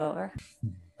Over.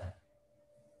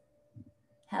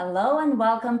 Hello and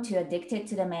welcome to Addicted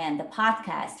to the Man, the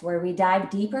podcast where we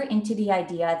dive deeper into the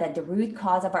idea that the root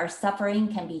cause of our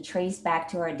suffering can be traced back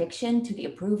to our addiction to the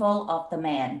approval of the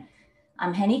man.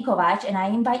 I'm Henny Kovac, and I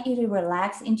invite you to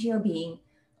relax into your being,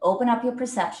 open up your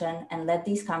perception, and let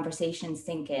these conversations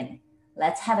sink in.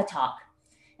 Let's have a talk.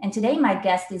 And today, my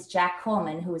guest is Jack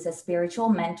Coleman, who is a spiritual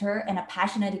mentor and a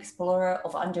passionate explorer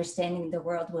of understanding the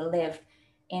world we live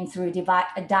in through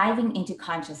diving into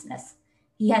consciousness.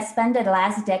 He has spent the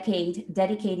last decade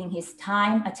dedicating his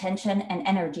time, attention, and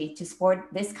energy to support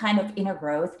this kind of inner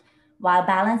growth while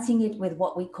balancing it with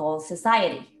what we call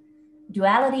society.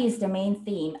 Duality is the main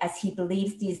theme, as he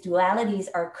believes these dualities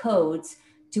are codes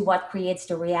to what creates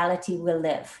the reality we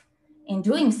live. In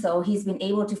doing so, he's been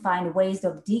able to find ways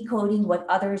of decoding what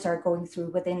others are going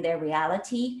through within their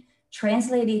reality,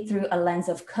 translate it through a lens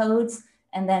of codes,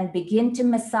 and then begin to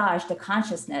massage the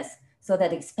consciousness so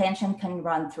that expansion can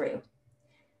run through.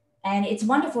 And it's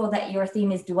wonderful that your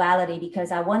theme is duality,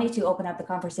 because I wanted to open up the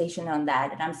conversation on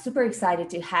that. And I'm super excited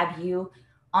to have you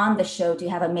on the show to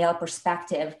have a male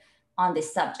perspective on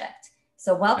this subject.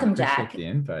 So welcome, Jack. I appreciate the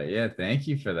invite. Yeah, thank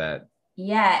you for that.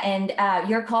 Yeah, and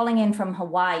you're calling in from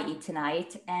Hawaii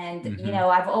tonight. And, you know,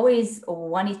 I've always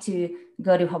wanted to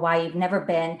go to Hawaii. I've never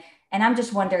been. And I'm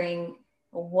just wondering,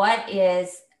 what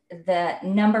is the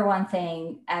number one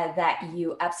thing that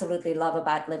you absolutely love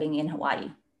about living in Hawaii?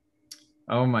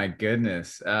 Oh my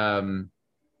goodness. I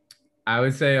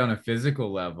would say on a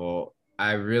physical level,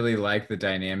 I really like the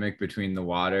dynamic between the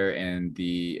water and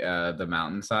the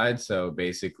mountainside. So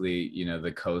basically, you know,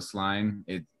 the coastline,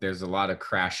 there's a lot of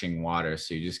crashing water.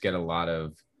 So you just get a lot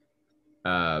of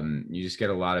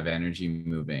energy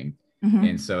moving.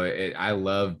 And so I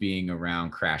love being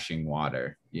around crashing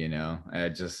water, you know.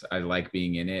 I like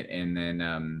being in it. And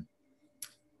then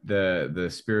the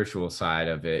spiritual side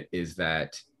of it is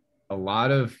that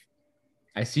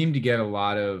I seem to get a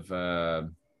lot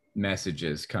of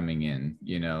messages coming in,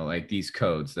 you know, like these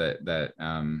codes that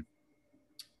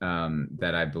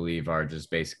I believe are just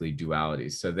basically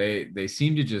dualities. So they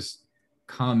seem to just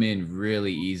come in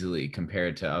really easily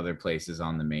compared to other places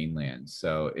on the mainland.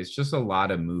 So it's just a lot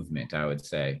of movement, I would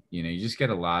say. You know, you just get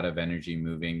a lot of energy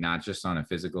moving, not just on a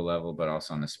physical level, but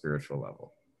also on a spiritual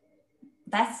level.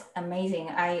 That's amazing.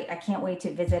 I can't wait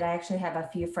to visit. I actually have a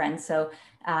few friends. So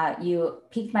you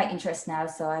piqued my interest now.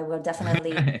 So I will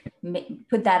definitely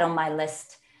put that on my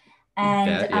list.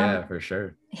 And for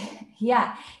sure.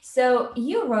 Yeah. So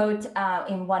you wrote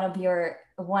in one of your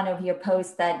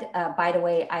posts that, by the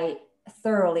way, I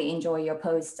thoroughly enjoy your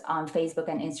posts on Facebook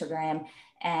and Instagram.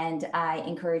 And I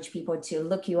encourage people to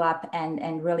look you up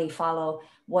and really follow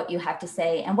what you have to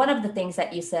say. And one of the things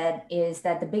that you said is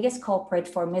that the biggest culprit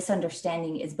for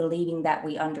misunderstanding is believing that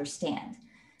we understand.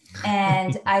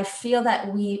 And I feel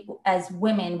that we, as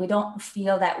women, we don't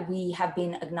feel that we have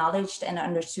been acknowledged and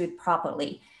understood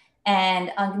properly.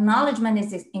 And acknowledgement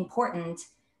is important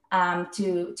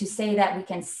to say that we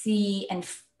can see and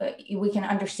we can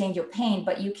understand your pain,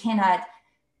 but you cannot,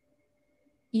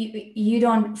 you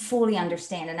don't fully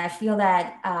understand. And I feel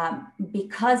that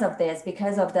because of this,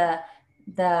 because of the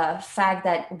fact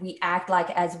that we act like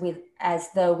as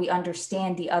though we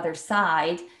understand the other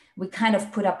side, we kind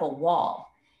of put up a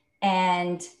wall.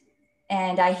 And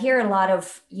I hear a lot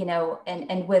of, you know,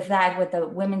 and with that, with the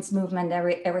women's movement,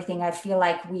 everything, I feel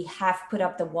like we have put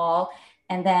up the wall,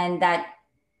 and then that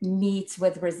meets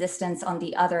with resistance on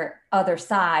the other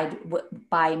side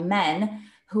by men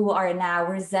who are now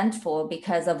resentful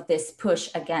because of this push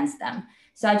against them.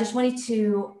 So I just wanted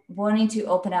to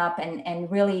open up and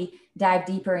really dive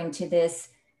deeper into this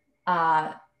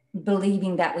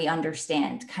believing that we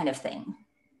understand kind of thing.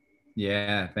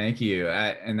 Yeah, thank you.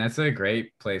 And that's a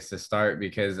great place to start,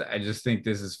 because I just think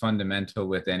this is fundamental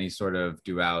with any sort of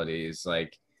dualities.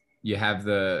 Like you have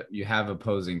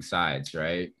opposing sides,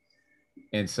 right?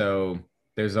 And so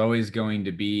there's always going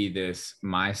to be this,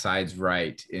 my side's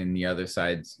right and the other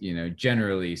side's, you know,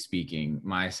 generally speaking,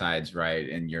 my side's right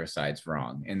and your side's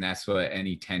wrong. And that's what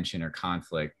any tension or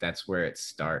conflict, that's where it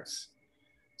starts.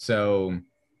 So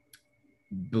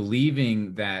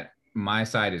believing that my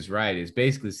side is right is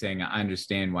basically saying, I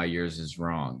understand why yours is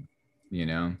wrong, you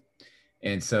know?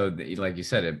 And so, like you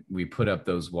said, we put up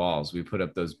those walls, we put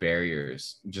up those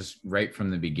barriers just right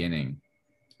from the beginning.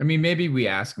 I mean, maybe we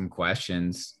ask them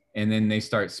questions and then they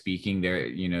start speaking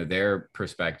their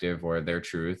perspective or their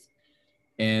truth.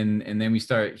 And then we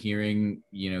start hearing,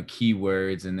 you know,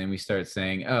 keywords, and then we start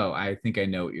saying, oh, I think I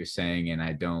know what you're saying, and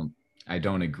I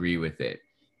don't agree with it.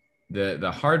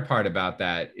 The hard part about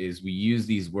that is we use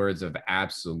these words of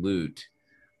absolute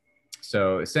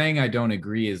So saying I don't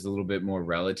agree is a little bit more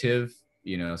relative,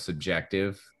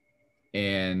 subjective,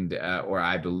 and or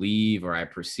I believe, or I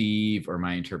perceive, or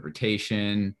my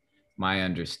interpretation, my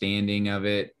understanding of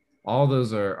it. All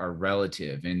those are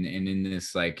relative, and in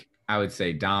this, like, I would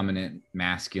say, dominant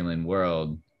masculine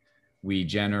world, we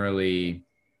generally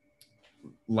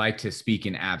like to speak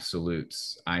in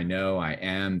absolutes. I know, I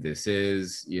am, this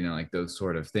is, like those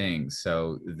sort of things.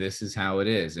 So this is how it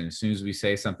is. And as soon as we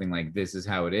say something like this is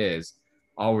how it is,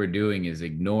 all we're doing is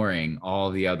ignoring all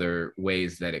the other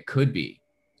ways that it could be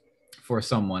for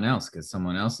someone else, because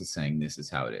someone else is saying this is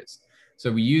how it is.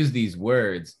 So we use these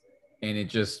words, and it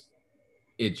just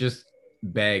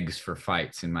begs for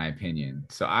fights, in my opinion.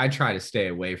 So I try to stay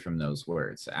away from those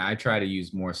words. I try to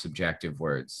use more subjective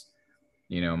words.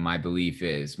 My belief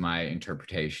is, my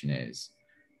interpretation is,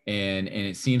 and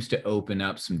it seems to open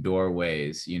up some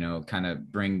doorways, kind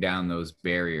of bring down those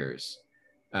barriers.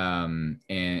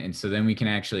 And so then we can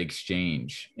actually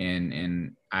exchange,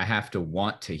 and I have to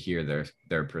want to hear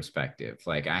their perspective.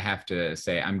 Like, I have to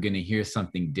say, I'm going to hear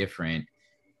something different,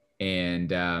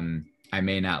 and I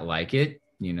may not like it,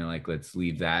 like, let's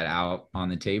leave that out on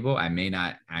the table. I may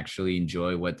not actually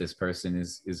enjoy what this person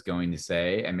is going to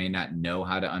say. I may not know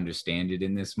how to understand it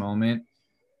in this moment.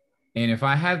 And if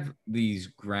I have these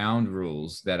ground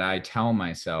rules that I tell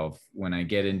myself when I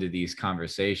get into these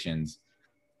conversations,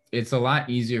 it's a lot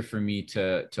easier for me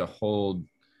to hold,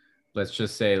 let's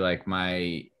just say, like,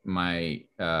 my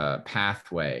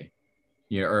pathway,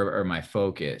 or my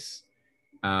focus.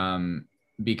 um,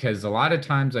 because a lot of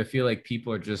times I feel like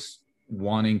people are just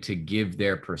wanting to give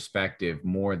their perspective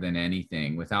more than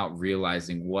anything, without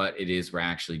realizing what it is we're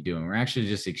actually doing. We're actually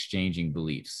just exchanging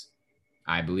beliefs.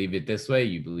 I believe it this way,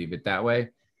 you believe it that way.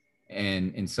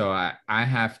 And so I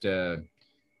have to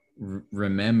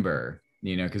remember,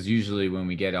 because usually when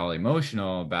we get all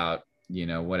emotional about,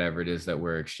 whatever it is that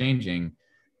we're exchanging,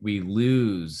 we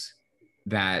lose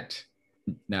that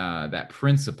that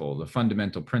principle, the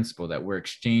fundamental principle, that we're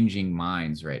exchanging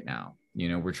minds right now.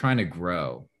 We're trying to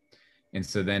grow. And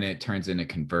so then it turns into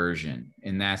conversion.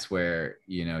 And that's where,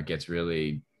 it gets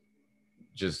really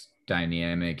just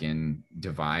dynamic and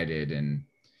divided.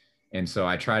 And so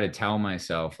I try to tell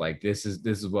myself, like, this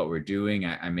is what we're doing.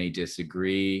 I may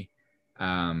disagree.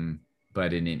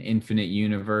 But in an infinite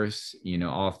universe,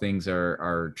 all things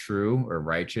are true, or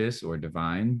righteous, or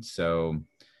divine. So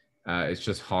it's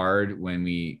just hard when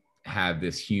we have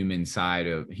this human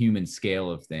scale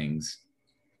of things,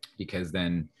 because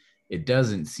then it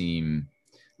doesn't seem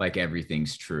like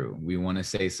everything's true. We want to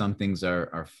say some things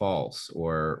are false,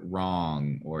 or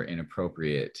wrong, or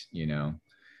inappropriate.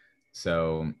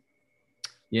 So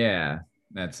yeah,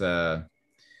 that's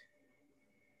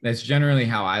generally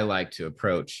how I like to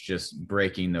approach just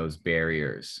breaking those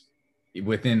barriers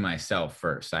within myself.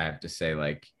 First, I have to say,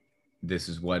 like, this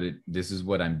is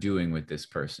what I'm doing with this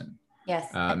person,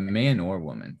 Yes. man or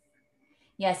woman.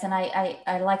 Yes, and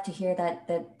I like to hear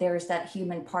that there's that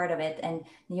human part of it. And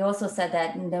you also said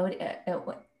that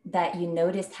that you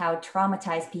noticed how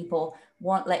traumatized people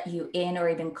won't let you in or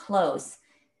even close,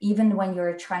 even when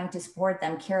you're trying to support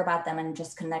them, care about them, and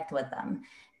just connect with them.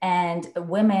 And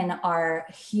women are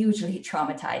hugely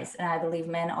traumatized, and I believe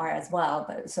men are as well.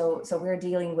 But so we're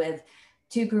dealing with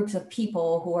two groups of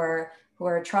people who are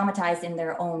traumatized in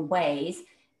their own ways,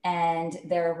 and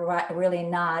they're really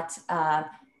not. Uh,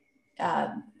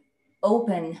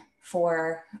 Open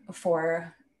for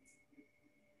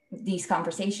these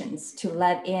conversations, to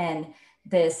let in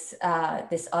this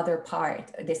other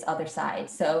part, this other side.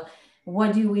 So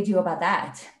what do we do about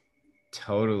that?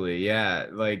 Totally. Yeah.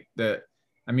 Like,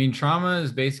 trauma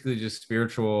is basically just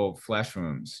spiritual flesh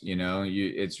wounds.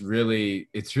 It's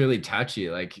really touchy.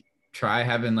 Like, try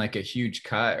having, like, a huge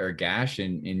cut or gash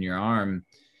in your arm,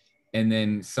 and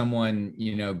then someone,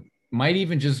 might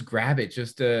even just grab it,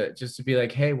 just to be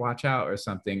like, hey, watch out, or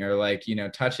something, or, like,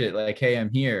 touch it, like, hey, I'm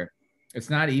here. It's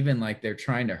not even like they're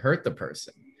trying to hurt the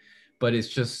person, but it's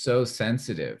just so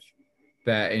sensitive,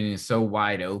 that, and it's so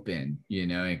wide open,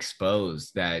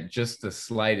 exposed, that just the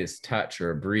slightest touch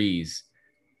or a breeze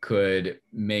could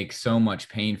make so much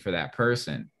pain for that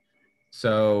person.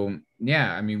 So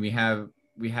yeah, we have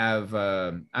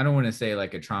I don't want to say,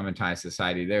 like, a traumatized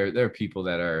society. There are people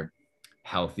that are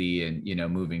healthy and,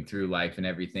 moving through life and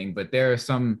everything, but there are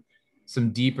some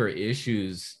deeper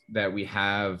issues that we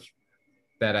have,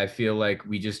 that I feel like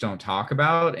we just don't talk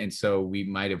about. And so we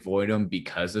might avoid them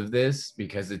because of this,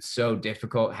 because it's so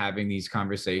difficult having these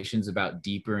conversations about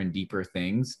deeper and deeper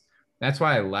things. That's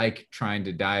why I like trying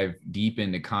to dive deep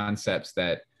into concepts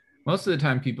that most of the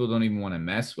time people don't even want to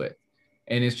mess with.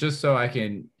 And it's just so I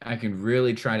can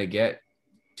really try to get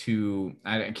to,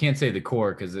 I can't say the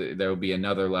core because there will be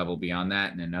another level beyond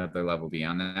that and another level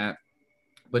beyond that,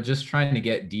 but just trying to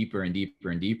get deeper and deeper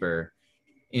and deeper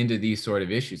into these sort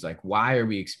of issues. Like, why are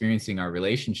we experiencing our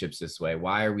relationships this way?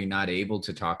 Why are we not able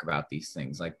to talk about these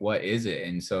things? Like, what is it?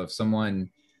 And so if someone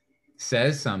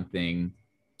says something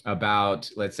about,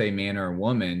 let's say, man or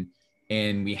woman,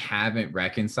 and we haven't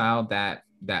reconciled that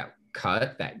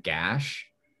cut, that gash,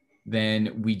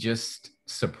 then we just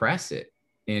suppress it,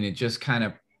 and it just kind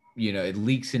of, it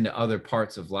leaks into other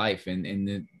parts of life, and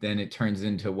then it turns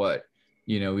into what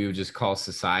we would just call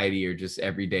society or just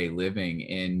everyday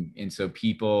living, and so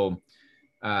people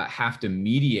have to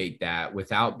mediate that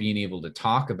without being able to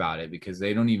talk about it, because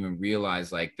they don't even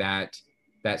realize like that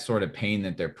sort of pain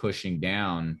that they're pushing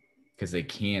down because they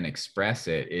can't express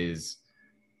it is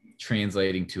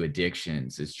translating to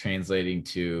addictions, is translating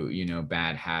to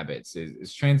bad habits,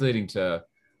 is translating to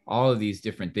all of these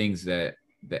different things that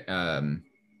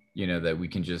we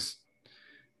can just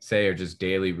say are just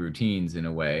daily routines in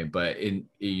a way, but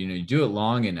you do it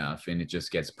long enough and it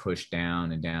just gets pushed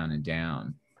down and down and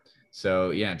down. So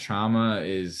yeah, trauma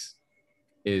is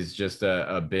just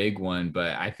a big one.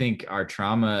 But I think our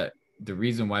trauma, the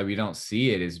reason why we don't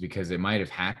see it is because it might have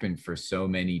happened for so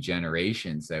many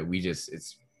generations that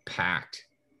it's packed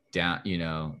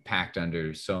down, packed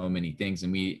under so many things.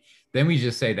 And we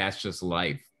just say that's just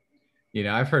life.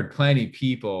 I've heard plenty of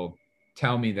people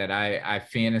tell me that I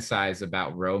fantasize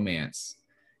about romance,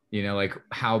 like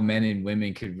how men and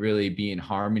women could really be in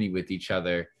harmony with each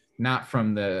other, not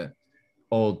from the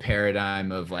old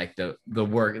paradigm of like the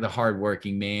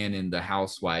hardworking man and the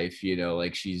housewife,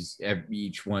 like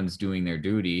each one's doing their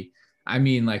duty. I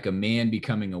mean, like a man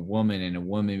becoming a woman and a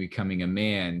woman becoming a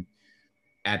man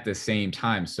at the same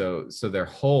time. So they're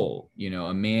whole.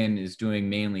 A man is doing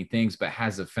manly things but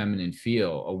has a feminine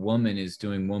feel. A woman is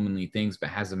doing womanly things but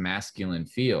has a masculine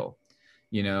feel.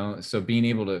 So being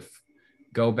able to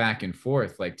go back and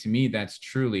forth, like, to me, that's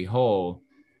truly whole.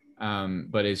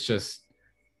 But it's just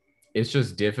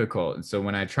difficult. And so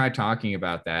when I try talking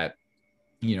about that,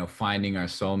 finding our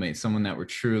soulmate, someone that we're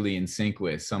truly in sync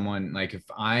with, someone, like, if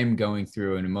I'm going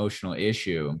through an emotional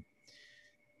issue,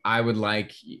 I would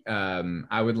like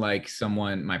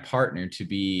someone, my partner, to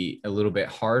be a little bit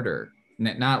harder,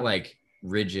 not like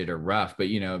rigid or rough, but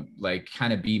like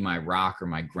kind of be my rock or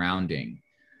my grounding.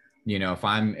 If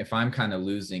I'm kind of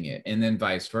losing it, and then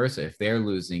vice versa, if they're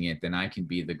losing it, then I can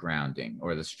be the grounding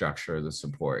or the structure or the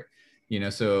support.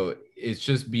 So it's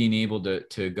just being able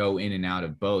to go in and out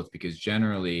of both, because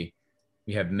generally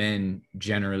we have men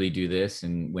generally do this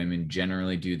and women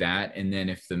generally do that. And then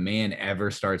if the man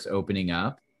ever starts opening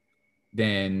up,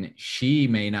 then she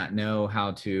may not know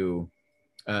how to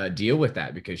deal with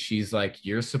that, because she's like,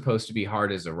 you're supposed to be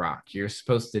hard as a rock. You're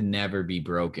supposed to never be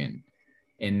broken.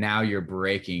 And now you're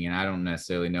breaking, and I don't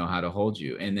necessarily know how to hold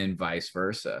you. And then vice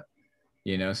versa.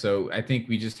 So I think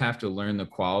we just have to learn the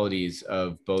qualities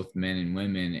of both men and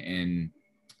women.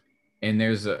 And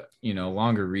there's a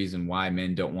longer reason why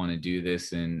men don't want to do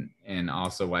this, and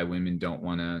also why women don't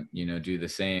want to do the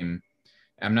same.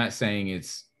 I'm not saying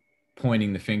it's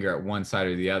pointing the finger at one side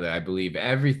or the other. I believe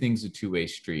everything's a two-way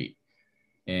street,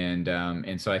 and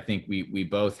so I think we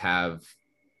both have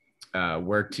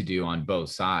work to do on both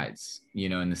sides,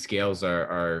 and the scales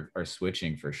are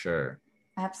switching for sure.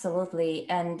 Absolutely.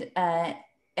 And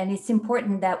it's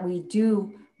important that we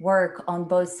do work on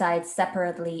both sides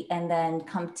separately and then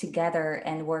come together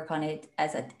and work on it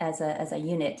as a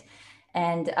unit.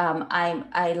 And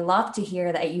I love to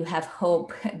hear that you have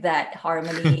hope that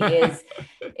harmony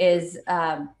is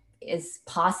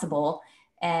possible.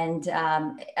 And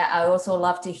I also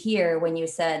love to hear when you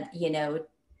said, you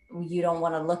don't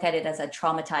want to look at it as a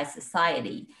traumatized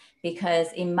society,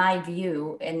 because in my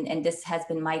view, and this has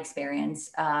been my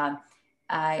experience,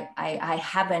 I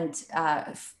haven't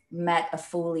met a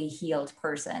fully healed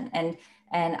person, and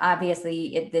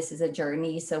obviously this is a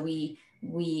journey. So we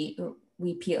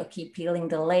keep peeling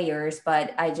the layers,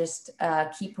 but I just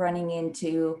keep running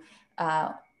into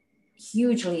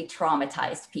hugely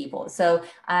traumatized people. So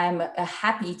I'm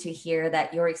happy to hear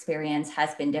that your experience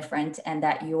has been different, and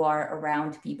that you are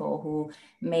around people who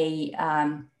may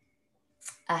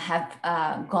have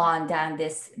gone down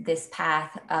this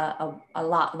path a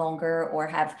lot longer, or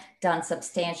have done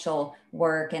substantial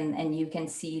work, and you can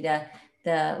see the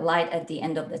light at the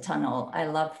end of the tunnel. I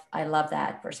love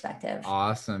that perspective.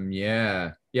 Awesome.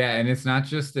 Yeah, and it's not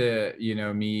just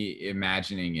me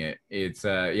imagining it. It's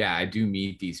yeah, I do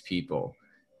meet these people,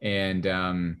 and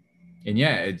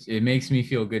yeah, it makes me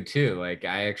feel good too. Like,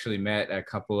 I actually met a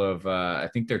couple of I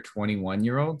think they're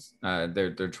 21-year-olds.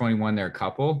 They're 21, they're a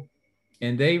couple,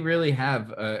 and they really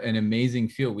have an amazing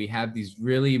feel. We have these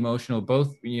really emotional,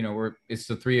 both, it's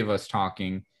the three of us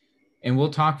talking, and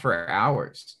we'll talk for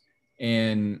hours.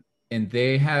 And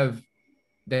they have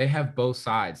both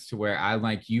sides, to where I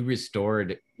like, you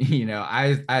restored,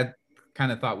 I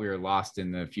kind of thought we were lost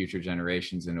in the future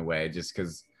generations in a way, just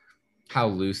because how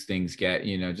loose things get,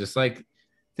 just like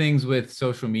things with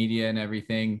social media and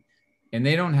everything. And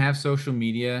they don't have social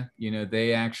media,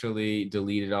 they actually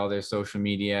deleted all their social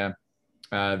media.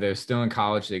 They're still in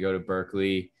college. They go to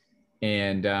Berkeley,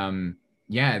 and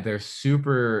yeah, they're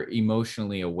super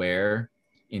emotionally aware,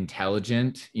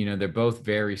 intelligent. They're both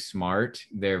very smart.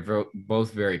 They're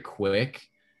both very quick.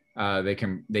 They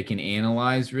can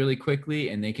analyze really quickly,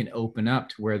 and they can open up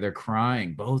to where they're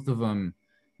crying. Both of them,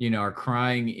 are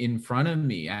crying in front of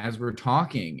me as we're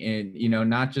talking, and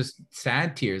not just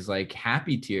sad tears, like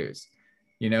happy tears.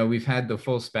 We've had the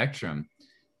full spectrum.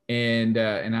 And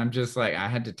I'm just like, I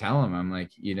had to tell him, I'm like,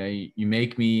 you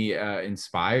make me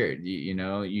inspired.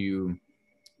 You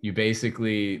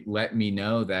basically let me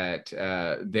know that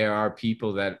there are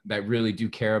people that really do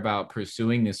care about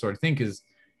pursuing this sort of thing. Because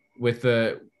with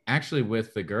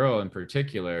the girl in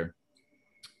particular,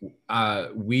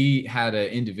 we had an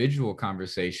individual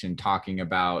conversation talking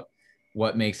about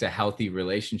what makes a healthy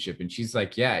relationship. And she's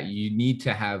like, yeah, you need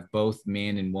to have both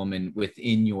man and woman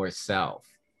within yourself,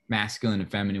 masculine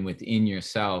and feminine within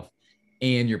yourself,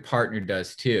 and your partner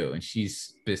does too. And she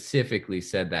specifically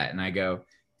said that. And I go,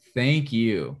 thank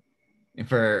you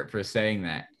for saying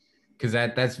that, because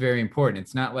that's very important.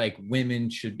 It's not like women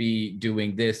should be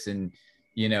doing this and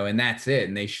that's it,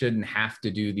 and they shouldn't have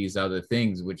to do these other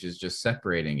things, which is just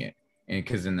separating it. And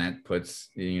because then that puts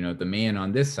the man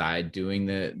on this side doing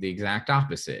the exact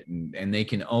opposite, and they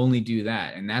can only do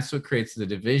that, and that's what creates the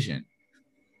division.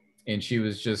 And she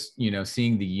was just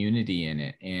seeing the unity in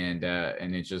it, and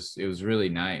it was really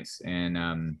nice.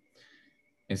 And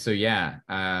so yeah,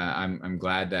 I'm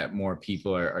glad that more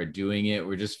people are doing it.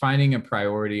 We're just finding a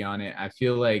priority on it. I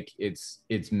feel like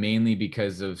it's mainly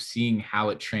because of seeing how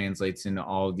it translates into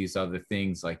all of these other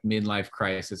things, like midlife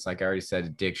crisis, like I already said,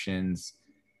 addictions,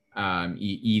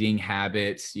 eating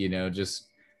habits, just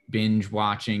binge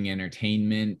watching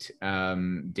entertainment,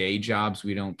 day jobs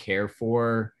we don't care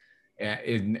for.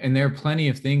 And there are plenty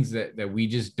of things that we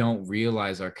just don't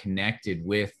realize are connected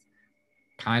with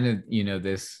kind of,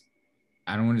 this,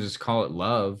 I don't want to just call it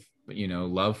love, but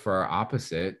love for our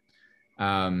opposite.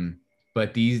 Um,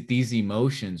 but these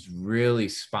emotions really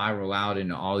spiral out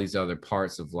into all these other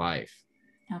parts of life.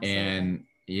 Absolutely. And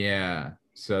yeah,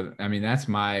 so I mean, that's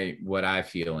what I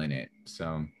feel in it.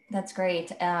 So That's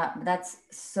great. That's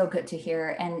so good to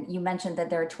hear. And you mentioned that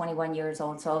they're 21 years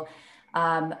old. So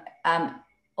I'm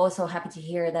also happy to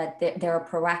hear that they're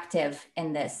proactive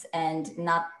in this and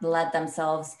not let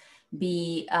themselves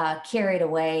be carried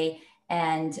away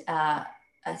and uh,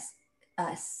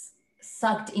 uh,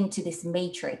 sucked into this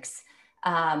matrix.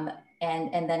 And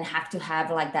then have to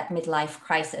have like that midlife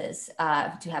crisis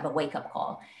to have a wake up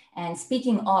call. And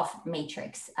speaking of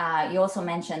matrix, you also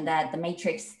mentioned that the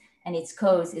matrix and its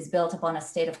codes is built upon a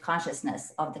state of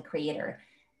consciousness of the creator.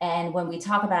 And when we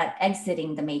talk about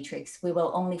exiting the matrix, we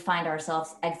will only find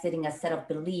ourselves exiting a set of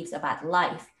beliefs about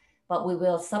life, but we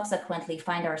will subsequently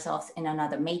find ourselves in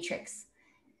another matrix.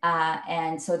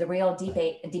 And so the real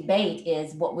debate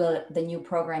is, what will the new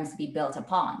programs be built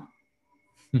upon?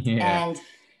 yeah, And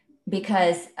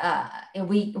because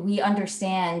we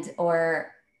understand,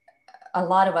 or a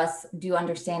lot of us do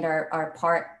understand our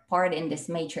part in this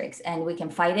matrix, and we can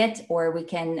fight it, or we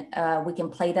can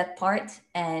play that part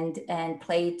and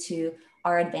play to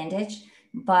our advantage.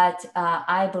 But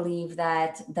I believe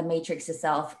that the matrix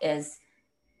itself is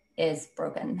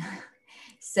broken.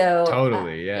 So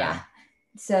totally. yeah. Yeah.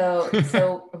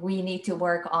 So we need to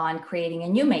work on creating a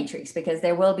new matrix, because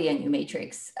there will be a new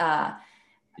matrix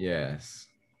Yes.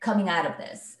 coming out of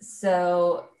this.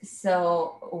 So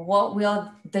what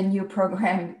will the new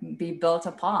program be built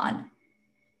upon?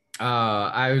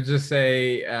 I would just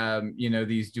say,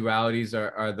 these dualities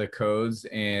are the codes,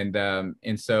 and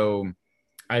so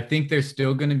I think they're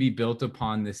still going to be built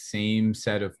upon the same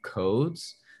set of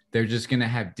codes. They're just going to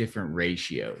have different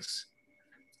ratios.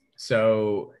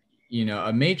 So,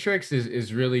 a matrix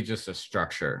is really just a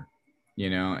structure,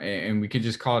 and we could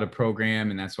just call it a program.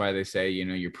 And that's why they say,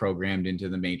 you're programmed into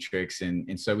the matrix.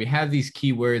 And so we have these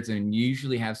keywords and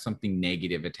usually have something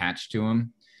negative attached to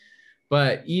them.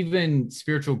 But even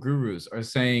spiritual gurus are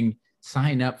saying,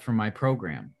 sign up for my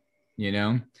program, you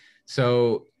know?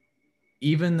 So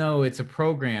even though it's a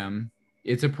program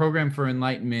for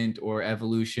enlightenment or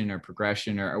evolution or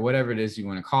progression or whatever it is you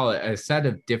want to call it, a set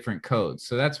of different codes.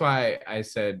 So that's why I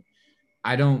said,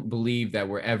 I don't believe that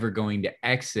we're ever going to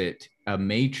exit a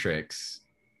matrix.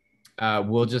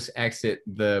 We'll just exit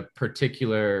the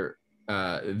particular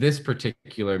this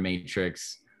particular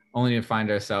matrix, only to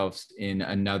find ourselves in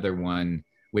another one,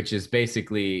 which is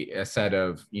basically a set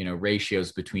of, you know,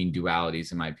 ratios between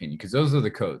dualities, in my opinion, because those are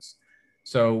the codes.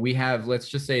 So we have, let's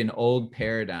just say, an old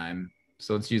paradigm.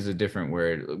 So let's use a different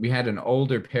word. We had an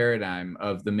older paradigm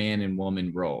of the man and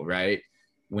woman role, right?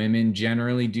 Women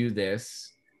generally do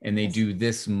this, and they Yes. do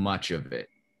this much of it.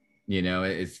 You know,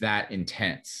 it's that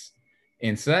intense.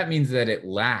 And so that means that it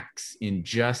lacks in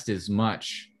just as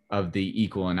much of the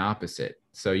equal and opposite.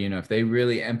 So, you know, if they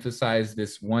really emphasize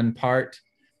this one part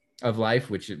of life,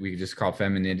 which we just call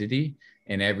femininity,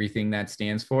 and everything that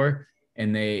stands for,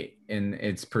 and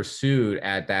it's pursued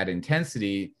at that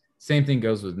intensity, same thing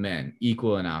goes with men,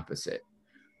 equal and opposite.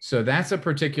 So that's a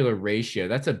particular ratio.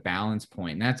 That's a balance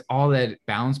point. And that's all that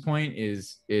balance point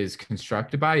is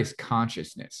constructed by is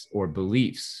consciousness or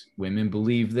beliefs. Women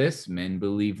believe this, men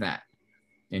believe that.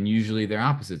 And usually they're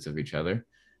opposites of each other.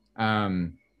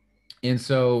 Um, and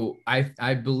so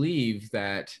I believe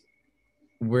that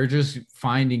we're just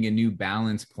finding a new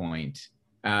balance point.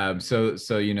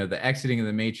 So you know, the exiting of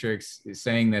the matrix is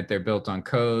saying that they're built on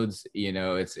codes. You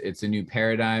know, it's a new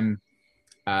paradigm.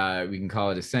 We can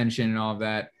call it ascension and all of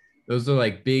that. Those are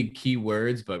like big key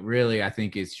words, but really I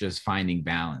think it's just finding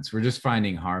balance. We're just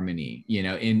finding harmony, you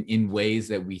know, in ways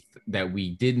that we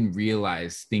didn't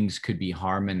realize things could be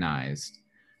harmonized.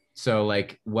 So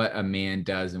like what a man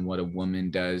does and what a woman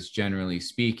does, generally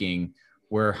speaking,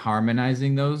 we're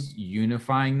harmonizing those,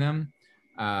 unifying them,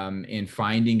 and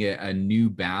finding a new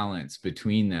balance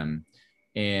between them.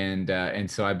 And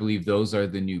so I believe those are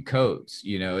the new codes.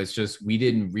 You know, it's just we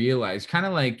didn't realize, kind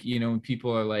of like, you know, when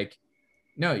people are like,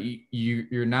 no,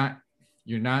 you're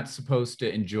not supposed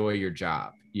to enjoy your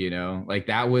job. You know, like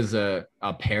that was a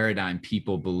paradigm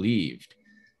people believed.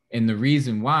 And the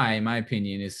reason why, in my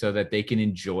opinion, is so that they can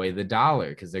enjoy the dollar,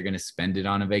 because they're going to spend it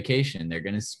on a vacation. They're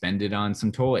going to spend it on some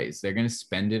toys. They're going to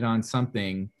spend it on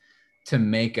something to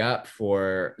make up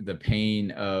for the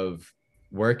pain of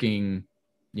working,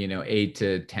 you know, 8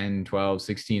 to 10, 12,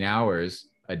 16 hours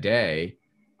a day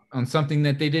on something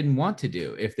that they didn't want to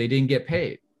do if they didn't get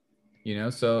paid. You know,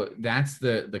 so that's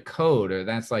the code, or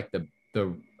that's like the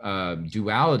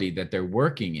duality that they're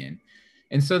working in.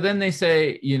 And so then they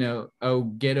say, you know, oh,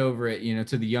 get over it, you know,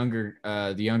 to the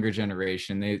younger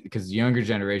generation, because the younger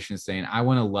generation is saying, I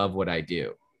want to love what I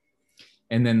do.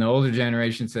 And then the older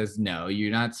generation says, no,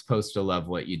 you're not supposed to love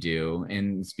what you do,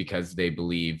 and it's because they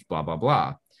believe blah blah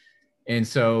blah. And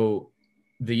so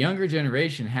the younger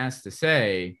generation has to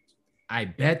say, I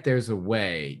bet there's a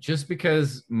way. Just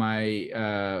because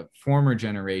my former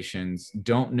generations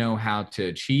don't know how to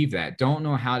achieve that, don't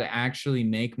know how to actually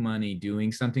make money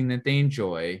doing something that they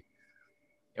enjoy,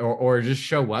 or just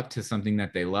show up to something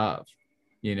that they love,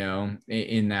 you know,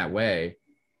 in that way,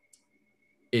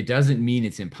 it doesn't mean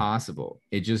it's impossible.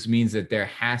 It just means that there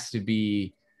has to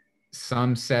be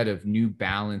some set of new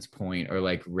balance point, or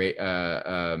like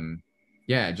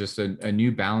yeah, just a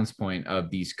new balance point of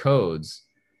these codes.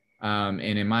 And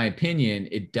in my opinion,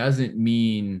 it doesn't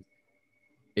mean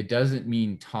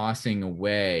tossing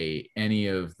away any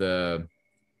of the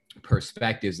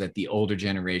perspectives that the older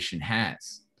generation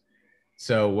has.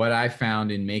 So what I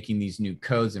found in making these new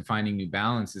codes and finding new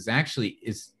balance is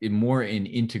more in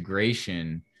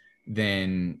integration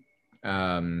than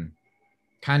kind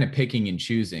of picking and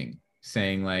choosing,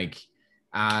 saying like,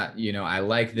 you know, I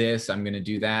like this, I'm going to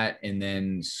do that, and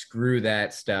then screw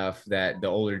that stuff that the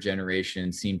older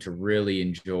generation seem to really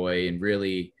enjoy and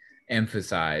really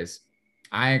emphasize.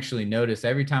 I actually notice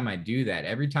every time I do that,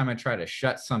 every time I try to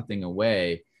shut something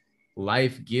away,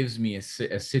 life gives me a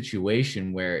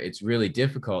situation where it's really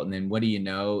difficult. And then what do you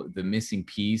know? The missing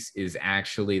piece is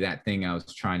actually that thing I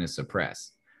was trying to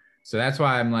suppress. So that's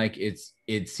why I'm like,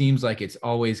 it seems like it's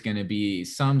always going to be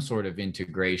some sort of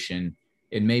integration.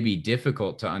 It may be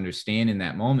difficult to understand in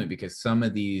that moment because some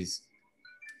of these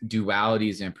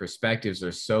dualities and perspectives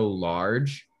are so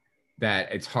large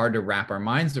that it's hard to wrap our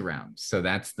minds around. So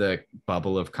that's the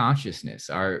bubble of consciousness.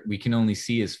 We can only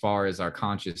see as far as our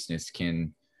consciousness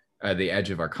can, the edge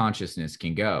of our consciousness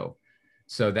can go.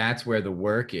 So that's where the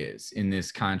work is in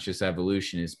this conscious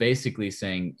evolution, is basically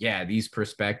saying, yeah, these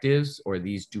perspectives or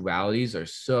these dualities are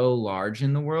so large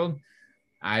in the world.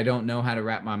 I don't know how to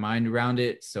wrap my mind around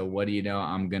it. So what do you know?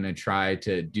 I'm going to try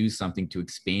to do something to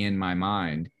expand my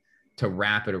mind to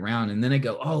wrap it around. And then I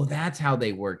go, oh, that's how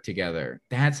they work together.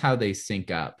 That's how they sync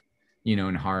up, you know,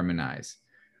 and harmonize.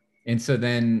 And so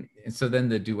then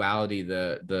the duality,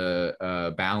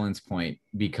 the balance point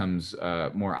becomes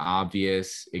more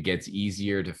obvious. It gets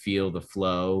easier to feel the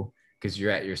flow because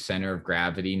you're at your center of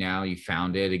gravity now. You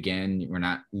found it again. We're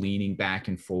not leaning back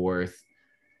and forth.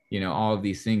 All of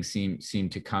these things seem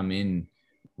to come in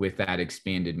with that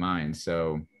expanded mind.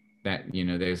 So that,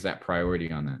 there's that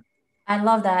priority on that. I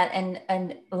love that,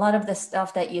 and a lot of the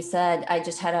stuff that you said, I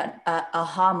just had a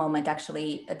aha moment.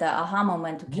 Actually, the aha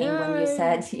moment came when you Yay.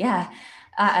 said, "Yeah,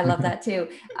 I love that too."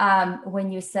 When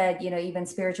you said, even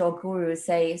spiritual gurus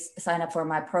say, "Sign up for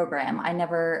my program." I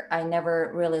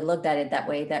never really looked at it that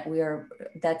way.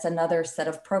 That's another set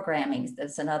of programming.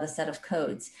 That's another set of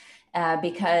codes,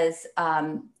 because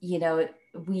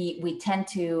we tend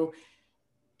to,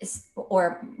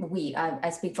 or I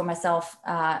speak for myself,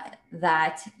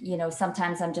 that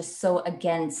sometimes I'm just so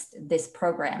against this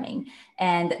programming,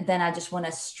 and then I just want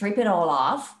to strip it all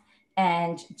off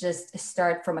and just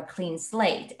start from a clean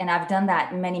slate. And I've done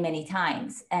that many, many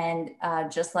times. And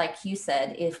just like you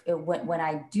said, when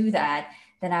I do that,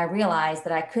 then I realize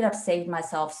that I could have saved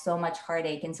myself so much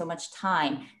heartache and so much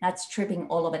time, not stripping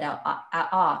all of it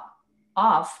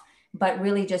off, but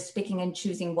really just picking and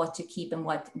choosing what to keep and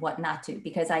what not to,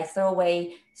 because I throw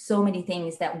away so many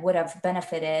things that would have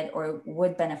benefited or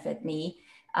would benefit me,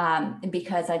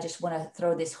 because I just want to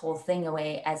throw this whole thing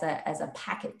away as a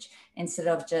package, instead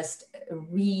of just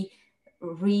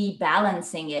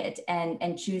rebalancing it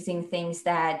and choosing things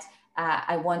that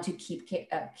I want to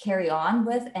carry on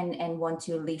with and want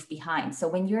to leave behind. So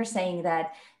when you're saying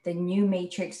that the new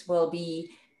matrix will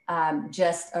be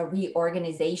just a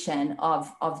reorganization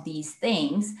of these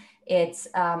things,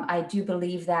 I do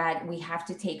believe that we have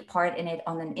to take part in it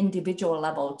on an individual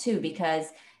level too,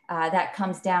 because that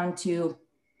comes down to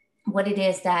what it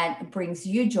is that brings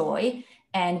you joy,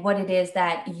 and what it is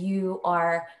that you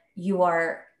are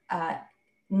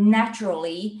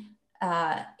naturally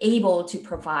able to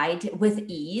provide with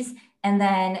ease, and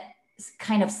then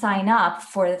kind of sign up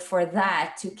for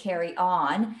that to carry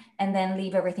on, and then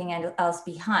leave everything else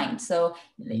behind. So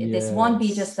this won't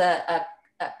be just Yes.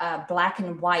 a black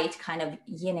and white kind of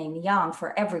yin and yang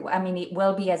for everyone. I mean, it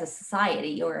will be as a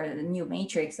society or a new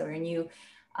matrix or a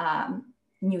um,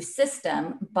 new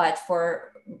system, but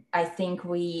for I think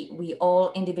we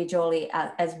all individually,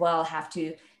 as well, have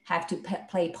to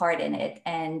play part in it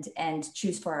and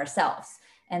choose for ourselves.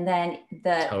 And then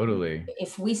Totally.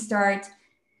 if we start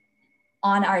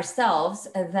on ourselves,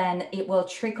 then it will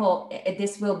trickle.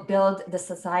 This will build the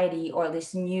society or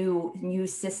this new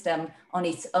system on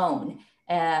its own,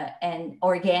 and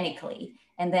organically.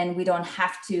 And then we don't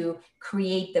have to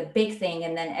create the big thing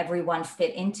and then everyone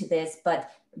fit into this, but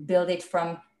build it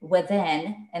from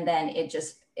within, and then it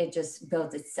just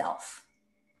builds itself.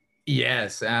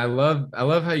 Yes, I love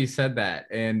how you said that.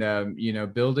 And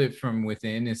build it from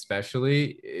within,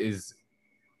 especially, is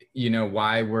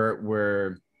why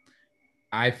we're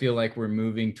I feel like we're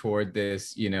moving toward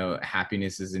this,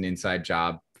 happiness is an inside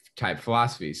job type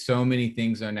philosophy. So many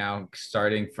things are now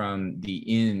starting from the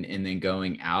in and then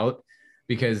going out,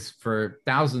 because for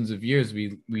thousands of years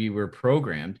we were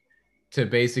programmed to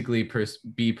basically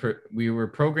we were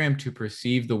programmed to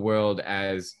perceive the world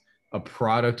as a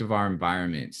product of our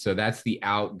environment. So that's the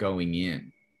out going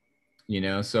in.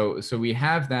 So we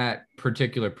have that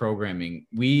particular programming.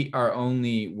 We are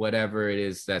only whatever it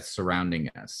is that's surrounding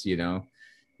us.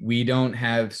 We don't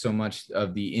have so much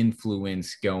of the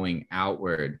influence going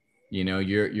outward.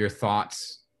 Your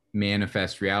thoughts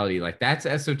manifest reality. Like, that's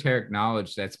esoteric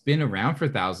knowledge that's been around for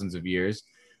thousands of years,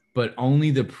 but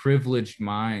only the privileged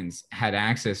minds had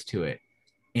access to it.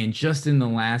 And just in the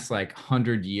last, like,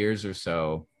 100 years or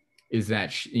so, is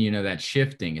that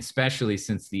shifting, especially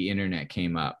since the internet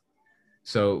came up.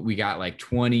 So we got like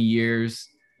 20 years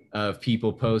of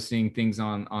people posting things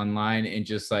online, and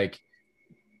just like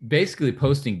basically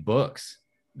posting books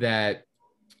that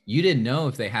you didn't know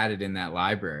if they had it in that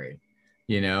library.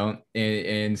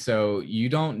 And so you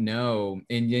don't know,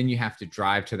 and then you have to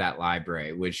drive to that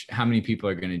library, which, how many people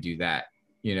are going to do that?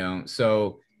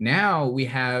 So now we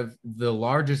have the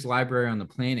largest library on the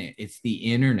planet. It's the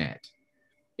internet.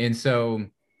 And so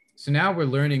now we're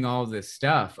learning all this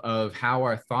stuff of how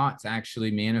our thoughts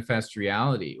actually manifest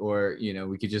reality, or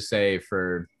we could just say,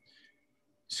 for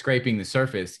scraping the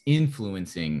surface,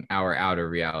 influencing our outer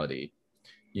reality.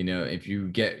 If you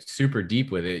get super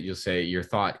deep with it, you'll say your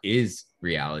thought is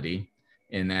reality,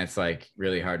 and that's like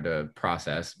really hard to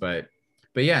process. But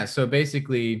yeah, so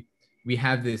basically we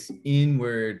have this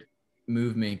inward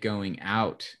movement going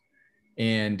out.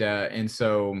 And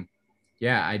so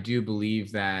yeah, I do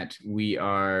believe that we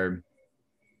are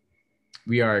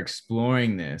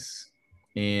exploring this,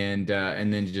 and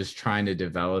then just trying to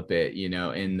develop it, you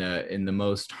know, in the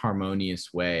most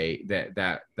harmonious way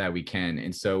that we can.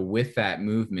 And so with that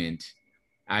movement,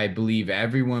 I believe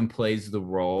everyone plays the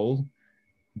role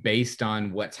based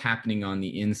on what's happening on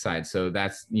the inside. So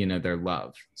that's, you know, their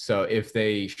love. So if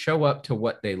they show up to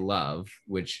what they love,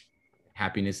 which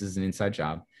happiness is an inside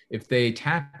job, if they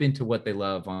tap into what they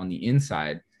love on the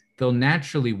inside, they'll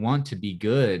naturally want to be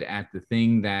good at the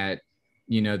thing that,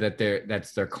 you know,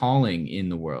 that's their calling in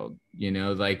the world, you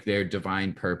know, like their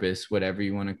divine purpose, whatever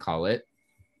you want to call it.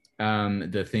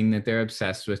 The thing that they're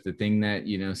obsessed with, the thing that,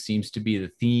 you know, seems to be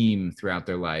the theme throughout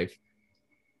their life.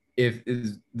 If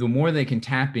is the more they can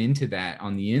tap into that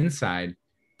on the inside,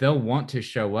 they'll want to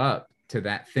show up to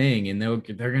that thing, and they're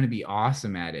going to be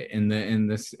awesome at it,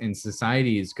 and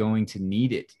society is going to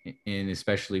need it, and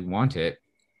especially want it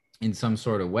in some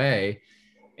sort of way.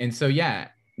 And so yeah,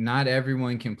 not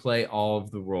everyone can play all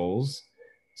of the roles.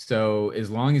 So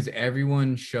as long as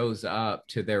everyone shows up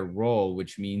to their role,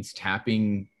 which means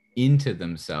tapping into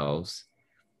themselves,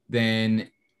 then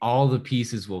all the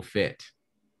pieces will fit.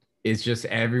 It's just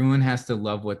everyone has to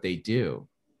love what they do.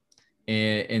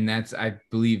 And that's, I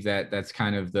believe that that's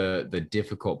kind of the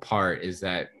difficult part, is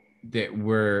that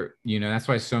we're, you know, that's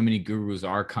why so many gurus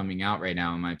are coming out right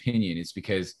now, in my opinion. It's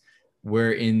because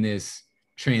we're in this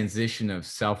transition of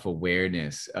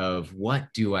self-awareness of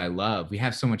what do I love. We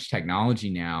have so much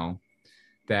technology now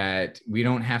that we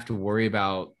don't have to worry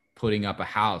about putting up a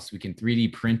house. We can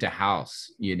 3D print a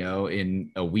house, you know,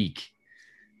 in a week.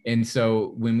 And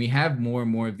so when we have more and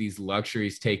more of these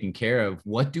luxuries taken care of,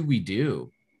 what do we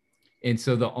do? And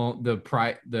so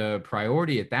the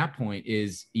priority at that point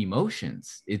is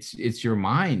emotions. It's your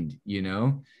mind, you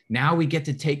know. Now we get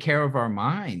to take care of our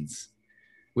minds,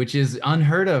 which is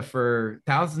unheard of for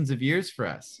thousands of years for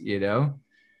us, you know.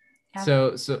 Yeah.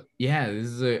 So yeah, this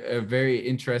is a very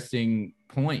interesting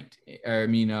point. I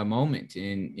mean, a moment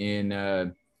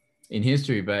in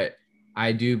history. But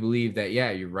I do believe that,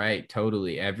 yeah, you're right,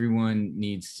 totally. Everyone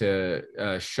needs to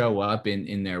show up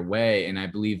in their way, and I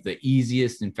believe the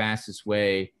easiest and fastest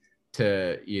way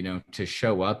to, you know, to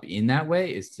show up in that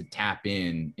way is to tap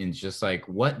in and just like,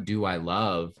 what do I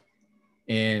love?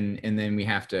 And then we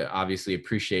have to obviously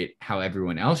appreciate how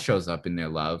everyone else shows up in their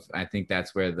love. I think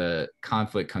that's where the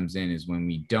conflict comes in, is when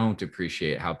we don't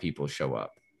appreciate how people show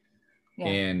up. Yeah.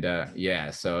 And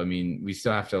yeah, so I mean, we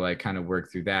still have to like kind of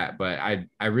work through that, but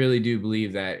I really do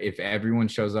believe that if everyone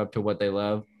shows up to what they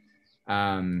love,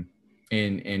 um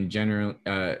and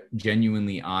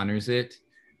genuinely honors it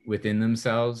within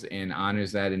themselves, and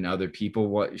honors that in other people,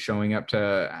 what showing up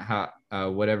to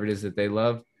how whatever it is that they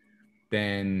love,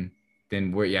 then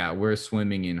we're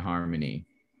swimming in harmony.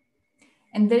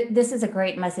 And this is a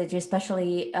great message,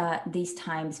 especially these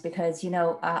times, because, you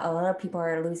know, a lot of people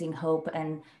are losing hope,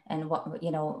 and what,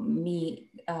 you know, me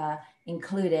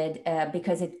included,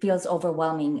 because it feels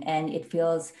overwhelming, and it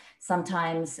feels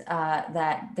sometimes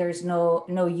that there's no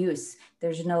use.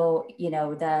 There's no, you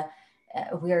know,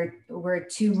 we're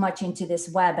too much into this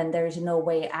web, and there's no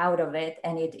way out of it,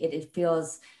 and it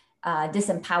feels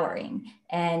disempowering.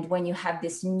 And when you have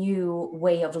this new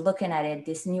way of looking at it,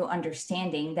 this new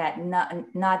understanding that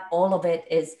not all of it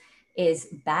is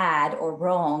bad or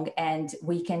wrong, and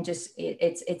we can just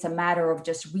it's a matter of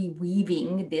just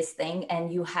reweaving this thing,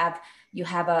 and you have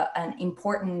an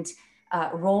important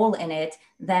role in it,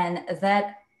 then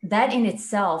that in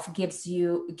itself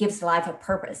gives life a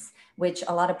purpose, which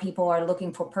a lot of people are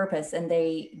looking for purpose, and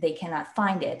they cannot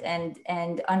find it.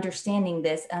 And understanding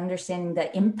the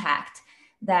impact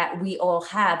that we all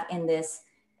have in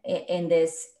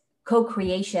this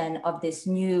co-creation of this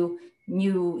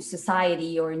new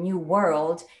society or new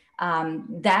world,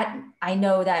 that I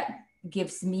know that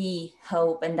gives me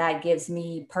hope, and that gives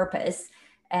me purpose.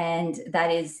 And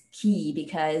that is key,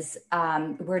 because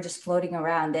we're just floating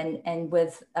around, and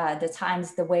with the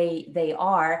times the way they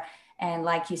are, and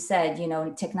like you said, you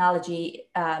know, technology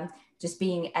just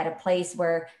being at a place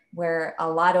where a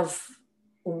lot of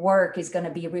work is going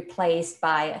to be replaced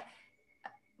by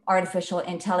artificial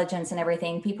intelligence and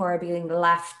everything, people are being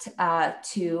left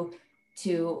to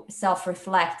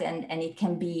self-reflect, and it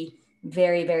can be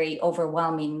very, very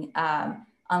overwhelming,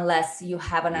 unless you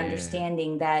have an Yeah.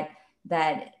 understanding that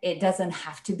it doesn't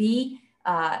have to be,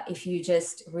 if you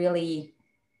just really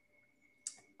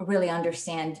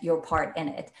understand your part in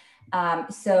it.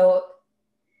 So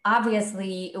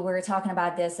obviously we're talking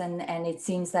about this, and it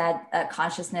seems that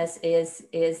consciousness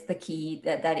is the key,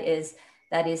 that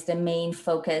is the main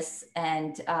focus.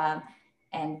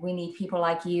 And we need people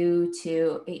like you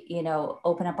to, you know,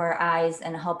 open up our eyes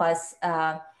and help us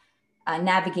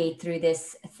navigate through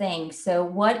this thing. So,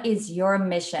 what is your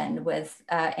mission with,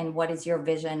 and what is your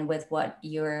vision with what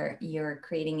you're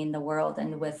creating in the world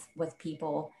and with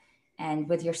people and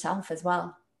with yourself as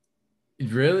well?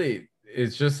 Really,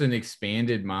 it's just an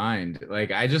expanded mind.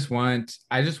 Like I just want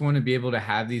to be able to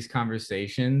have these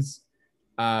conversations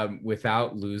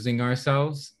without losing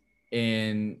ourselves.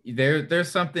 And there's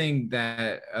something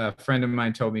that a friend of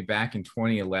mine told me back in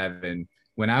 2011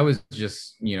 when I was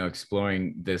just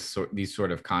exploring these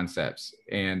sort of concepts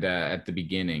and at the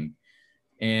beginning.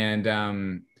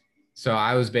 And so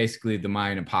I was basically the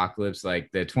Mayan apocalypse,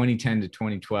 like the 2010 to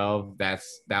 2012.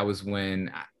 That was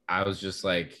when I was just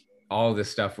like all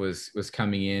this stuff was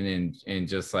coming in and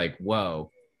just like, whoa,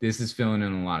 this is filling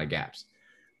in a lot of gaps.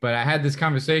 But I had this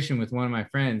conversation with one of my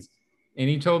friends, and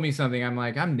he told me something. I'm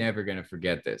like, I'm never gonna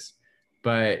forget this.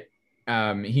 But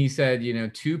he said,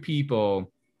 two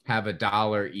people have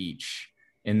 $1 each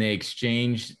and they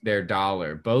exchange their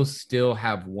dollar. Both still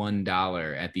have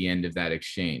 $1 at the end of that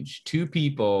exchange. Two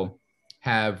people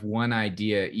have one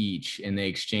idea each and they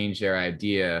exchange their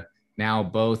idea. Now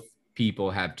both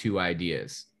people have two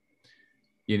ideas.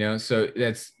 So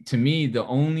that's, to me, the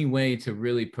only way to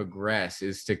really progress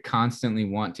is to constantly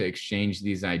want to exchange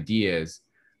these ideas.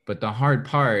 But the hard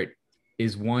part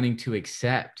is wanting to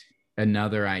accept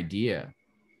another idea.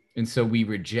 And so we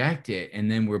reject it, and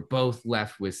then we're both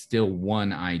left with still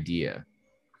one idea.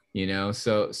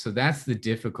 So that's the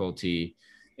difficulty.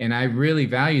 And I really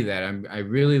value that. I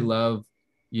really love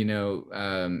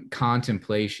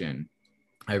contemplation.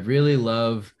 I really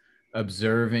love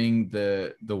observing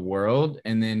the world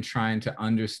and then trying to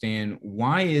understand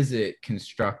why is it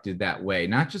constructed that way,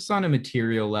 not just on a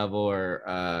material level or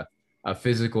a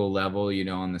physical level,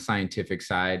 on the scientific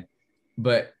side,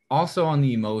 but also on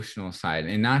the emotional side,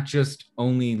 and not just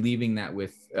only leaving that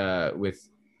with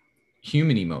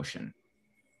human emotion.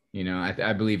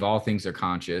 I believe all things are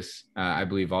conscious. I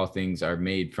believe all things are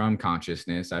made from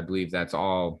consciousness. I believe that's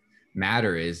all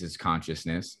matter is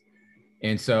consciousness.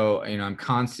 And so, I'm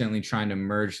constantly trying to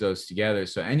merge those together.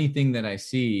 So anything that I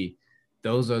see,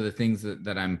 those are the things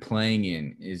that I'm playing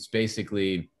in, is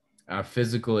basically a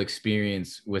physical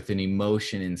experience with an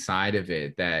emotion inside of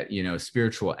it, that,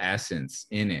 spiritual essence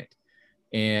in it.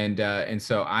 And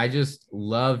so I just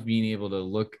love being able to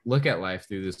look at life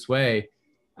through this way.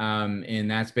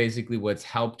 And that's basically what's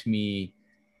helped me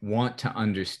want to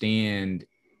understand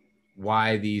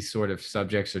why these sort of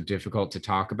subjects are difficult to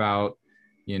talk about,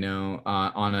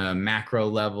 on a macro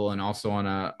level, and also on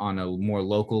a more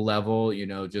local level,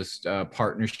 just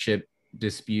partnership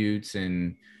disputes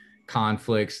and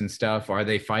conflicts and stuff. Are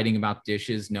they fighting about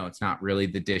dishes? No, it's not really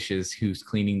the dishes, who's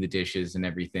cleaning the dishes and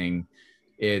everything.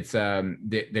 It's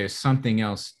there's something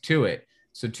else to it.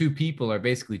 So two people are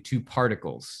basically two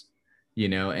particles,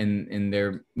 and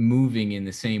they're moving in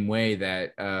the same way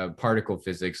that particle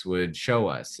physics would show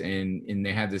us, and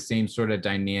they have the same sort of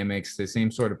dynamics, the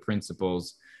same sort of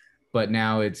principles. But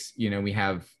now it's, we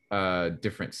have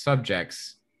different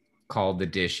subjects called the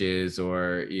dishes,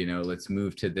 or let's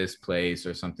move to this place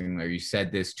or something, or you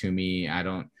said this to me, I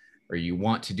don't, or you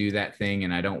want to do that thing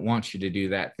and I don't want you to do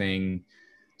that thing.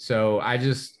 So I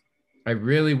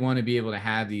really want to be able to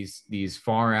have these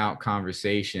far out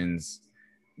conversations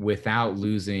without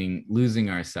losing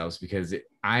ourselves, because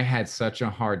I had such a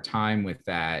hard time with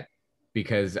that,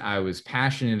 because I was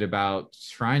passionate about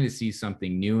trying to see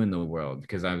something new in the world,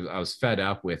 because I was fed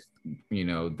up with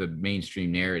the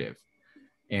mainstream narrative,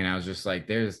 and I was just like,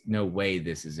 there's no way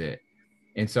this is it.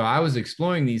 And so I was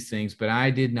exploring these things, but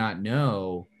I did not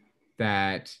know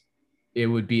that it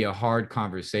would be a hard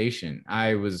conversation.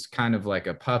 I was kind of like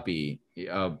a puppy,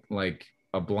 like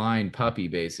a blind puppy,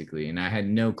 basically. And I had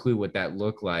no clue what that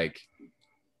looked like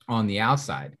on the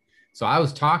outside. So I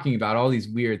was talking about all these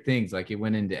weird things, like it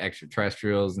went into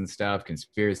extraterrestrials and stuff,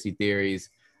 conspiracy theories,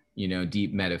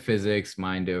 deep metaphysics,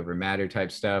 mind over matter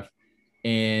type stuff.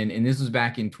 And this was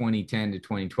back in 2010 to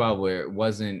 2012, where it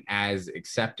wasn't as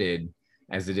accepted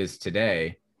as it is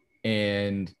today.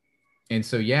 And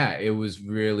so yeah, it was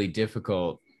really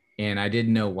difficult, and I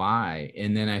didn't know why.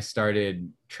 And then I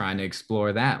started trying to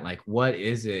explore that, like, what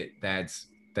is it that's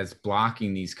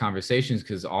blocking these conversations?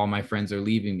 Because all my friends are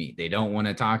leaving me, they don't want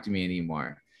to talk to me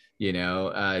anymore.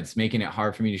 It's making it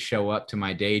hard for me to show up to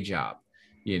my day job.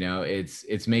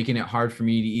 It's making it hard for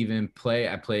me to even play.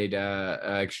 I played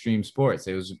extreme sports.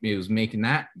 It was making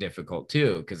that difficult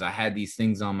too, because I had these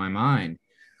things on my mind.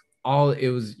 All it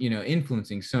was,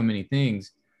 influencing so many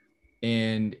things.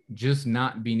 And just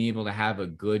not being able to have a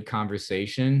good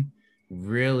conversation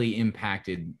really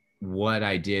impacted what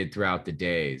I did throughout the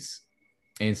days.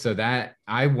 And so that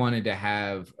I wanted to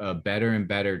have a better and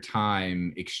better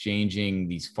time exchanging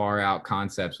these far out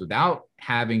concepts without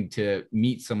having to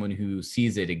meet someone who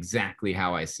sees it exactly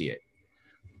how I see it.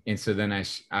 And so then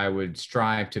I would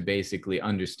strive to basically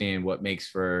understand what makes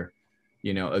for,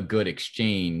 a good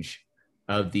exchange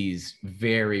of these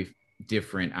very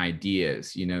different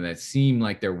ideas, that seem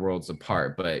like they're worlds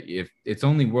apart. But if it's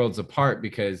only worlds apart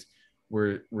because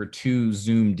we're too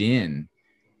zoomed in,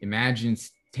 imagine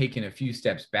taking a few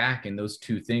steps back and those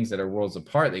two things that are worlds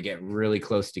apart, they get really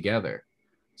close together.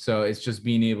 So it's just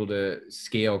being able to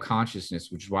scale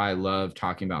consciousness, which is why I love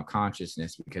talking about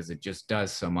consciousness, because it just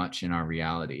does so much in our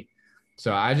reality.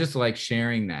 So I just like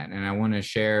sharing that. And I want to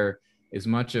share as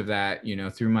much of that,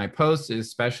 through my posts,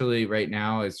 especially right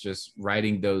now, it's just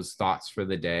writing those thoughts for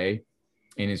the day.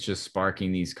 And it's just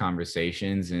sparking these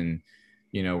conversations, and,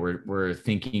 we're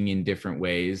thinking in different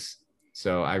ways.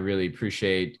 So I really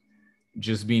appreciate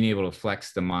just being able to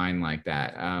flex the mind like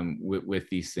that, with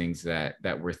these things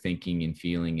that we're thinking and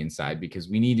feeling inside, because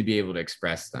we need to be able to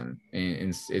express them.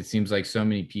 And it seems like so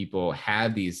many people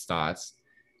have these thoughts,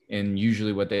 and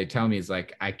usually what they tell me is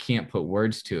like, I can't put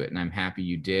words to it, and I'm happy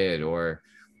you did. Or,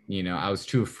 I was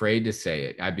too afraid to say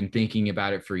it. I've been thinking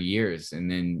about it for years. And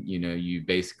then, you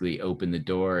basically open the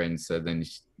door, and so then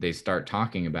they start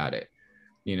talking about it.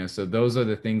 So those are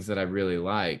the things that I really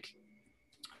like,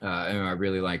 and I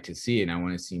really like to see, and I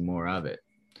want to see more of it.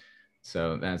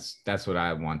 So that's what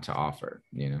I want to offer.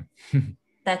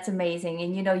 That's amazing.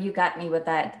 And you got me with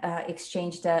that,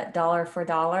 exchange the dollar for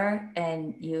dollar,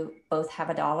 and you both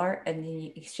have a dollar, and then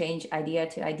you exchange idea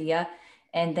to idea,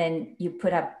 and then you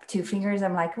put up two fingers.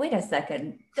 I'm like, wait a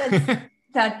second, that's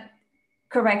not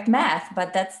correct math,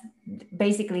 but that's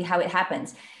basically how it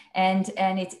happens. And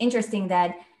it's interesting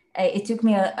that it took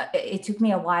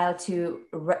me a while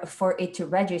for it to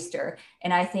register.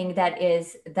 And I think that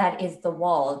is the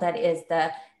wall, that is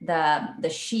the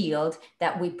shield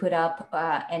that we put up,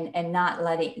 and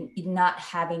not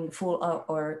having full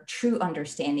or true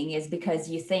understanding, is because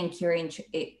you think you're in,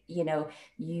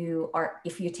 you are,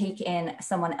 if you take in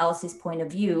someone else's point of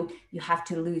view, you have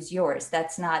to lose yours.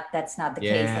 That's not the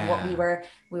case. And what Yeah.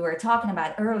 we were talking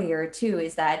about earlier too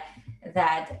is that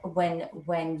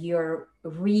when you're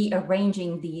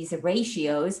rearranging these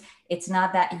ratios, it's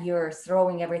not that you're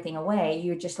throwing everything away,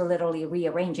 you're just literally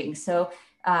rearranging. So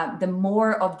the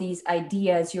more of these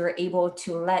ideas you're able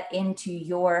to let into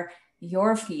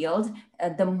your field,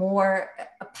 the more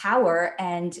power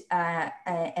and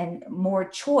more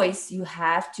choice you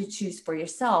have to choose for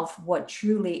yourself what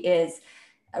truly is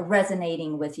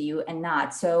resonating with you and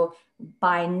not. So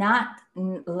by not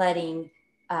letting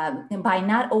by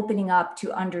not opening up to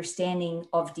understanding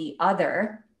of the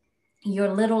other, you're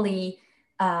literally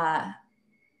uh,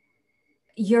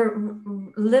 you're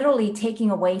literally taking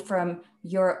away from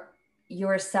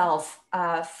yourself,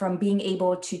 from being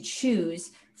able to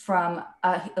choose from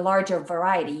a larger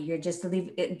variety. You're just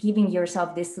giving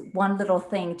yourself this one little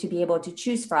thing to be able to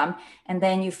choose from, and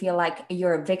then you feel like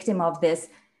you're a victim of this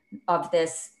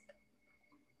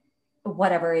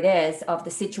whatever it is, of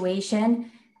the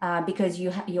situation, because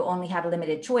you only have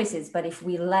limited choices. But if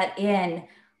we let in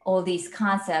all these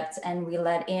concepts, and we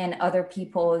let in other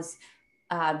people's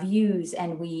views,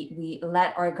 and we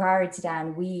let our guards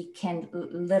down, we can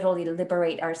literally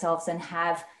liberate ourselves and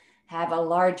have a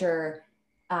larger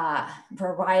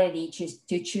variety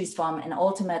to choose from, and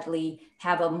ultimately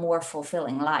have a more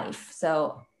fulfilling life.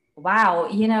 So wow,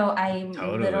 I'm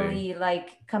Totally. literally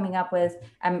like coming up with,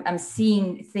 I'm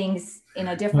seeing things in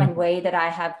a different way that I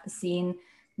have seen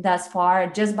thus far,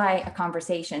 just by a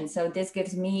conversation. So this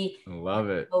gives me Love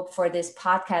it. hope for this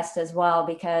podcast as well,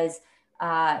 because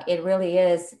it really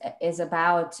is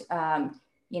about,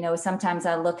 sometimes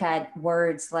I look at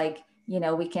words like,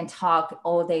 we can talk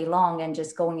all day long and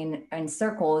just going in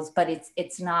circles, but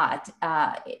it's not.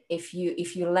 If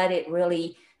you let it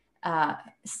really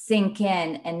sink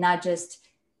in, and not just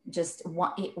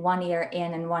one ear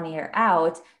in and one ear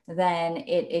out, then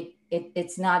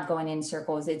it's not going in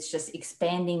circles. It's just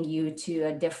expanding you to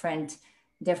a different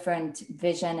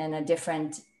vision and a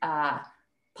different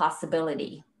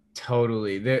possibility.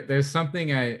 Totally. There's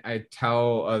something I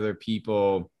tell other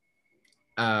people,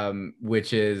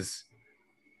 which is,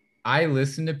 I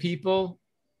listen to people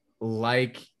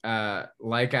like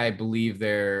I believe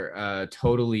they're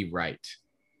totally right.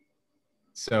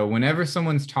 So whenever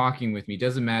someone's talking with me,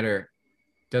 doesn't matter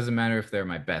if they're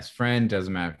my best friend,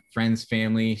 doesn't matter, friends,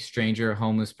 family, stranger,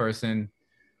 homeless person,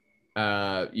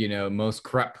 most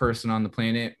corrupt person on the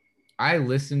planet, I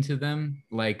listen to them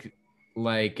like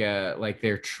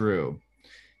they're true.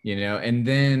 and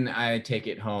then I take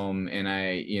it home and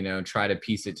I, try to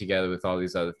piece it together with all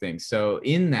these other things. So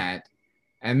in that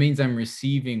means I'm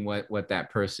receiving what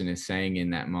that person is saying in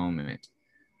that moment.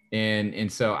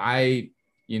 And so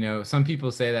some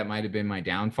people say that might have been my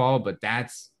downfall, but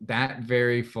that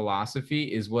very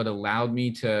philosophy is what allowed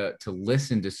me to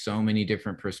listen to so many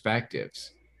different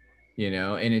perspectives,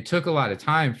 and it took a lot of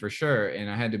time for sure. And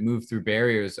I had to move through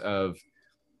barriers of,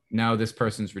 no, this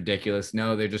person's ridiculous.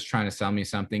 No, they're just trying to sell me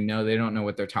something. No, they don't know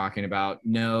what they're talking about.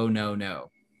 No, no,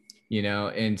 no.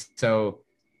 And so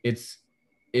it's,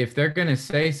 if they're going to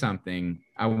say something,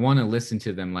 I want to listen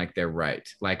to them like they're right,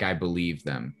 like I believe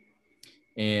them.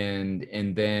 And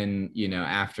then,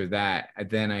 after that,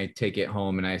 then I take it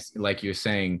home and I, like you're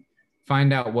saying,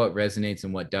 find out what resonates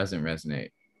and what doesn't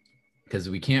resonate, because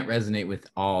we can't resonate with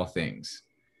all things,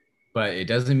 but it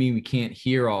doesn't mean we can't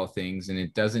hear all things. And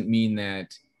it doesn't mean that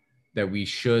we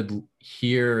should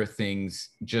hear things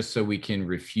just so we can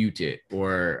refute it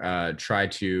or try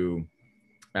to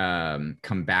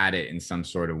combat it in some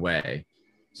sort of way.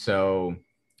 So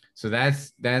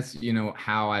that's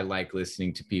how I like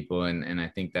listening to people, and I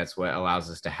think that's what allows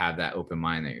us to have that open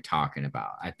mind that you're talking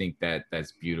about. I think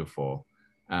that's beautiful.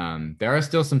 There are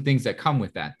still some things that come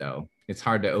with that, though. It's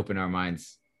hard to open our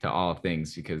minds to all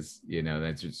things because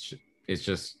it's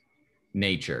just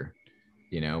nature.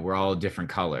 We're all a different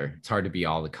color. It's hard to be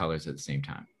all the colors at the same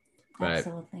time. But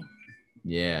Absolutely.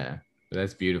 yeah, but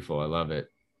that's beautiful. I love it.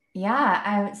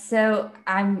 Yeah, so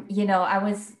I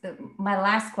was my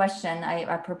last question.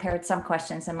 I prepared some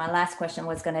questions, and my last question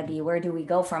was going to be, where do we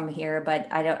go from here? But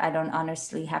I don't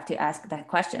honestly have to ask that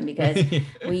question because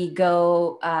we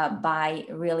go by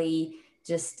really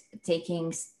just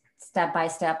taking step by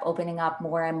step, opening up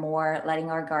more and more, letting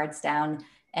our guards down,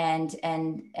 and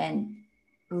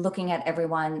looking at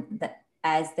everyone that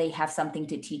as they have something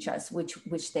to teach us,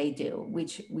 which they do,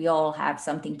 which we all have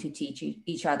something to teach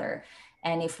each other.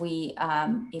 And if we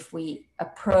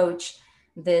approach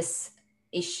this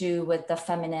issue with the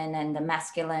feminine and the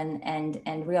masculine,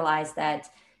 and realize that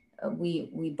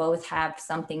we both have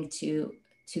something to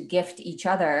gift each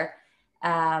other,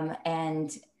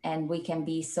 and we can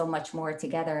be so much more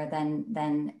together,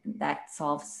 then that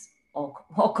solves all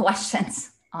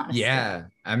questions, honestly. Yeah,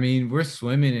 I mean, we're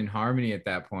swimming in harmony at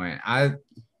that point.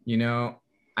 You know,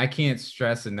 I can't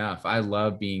stress enough. I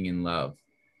love being in love.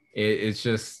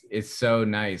 It's so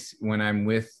nice when I'm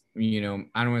with, I don't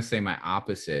want to say my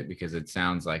opposite because it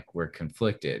sounds like we're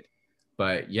conflicted,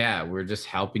 but yeah, we're just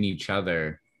helping each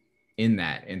other in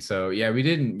that. And so, yeah, we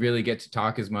didn't really get to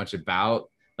talk as much about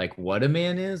like what a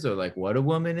man is or like what a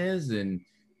woman is, and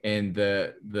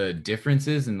the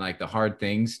differences and like the hard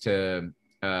things to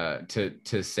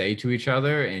say to each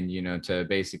other, and to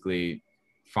basically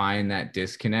find that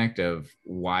disconnect of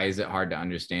why is it hard to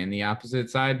understand the opposite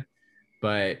side.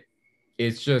 But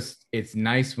it's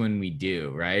nice when we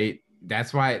do, right?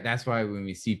 That's why when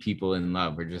we see people in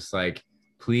love, we're just like,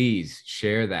 please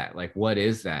share that. Like, what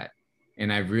is that?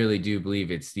 And I really do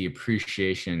believe it's the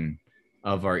appreciation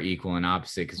of our equal and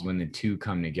opposite, because when the two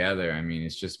come together, I mean,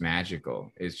 it's just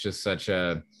magical. It's just such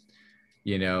a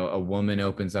woman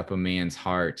opens up a man's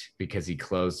heart because he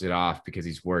closed it off because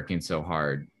he's working so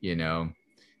hard,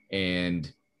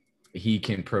 and he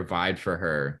can provide for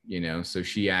her, so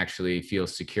she actually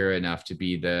feels secure enough to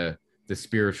be the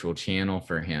spiritual channel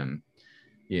for him,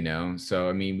 so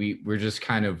I mean, we're just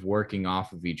kind of working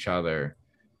off of each other.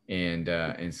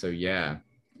 And so yeah,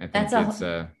 I That's think a it's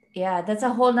Yeah, that's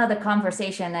a whole nother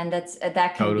conversation, and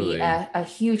that can be totally. a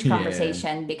huge Yeah.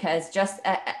 conversation, because just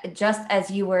as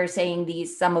you were saying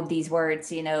some of these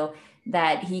words,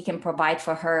 that he can provide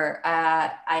for her,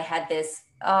 I had this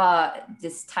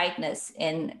tightness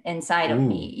inside of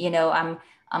me. Ooh. I'm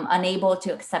unable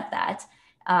to accept that.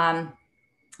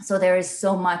 So there is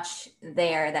so much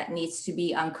there that needs to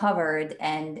be uncovered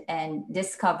and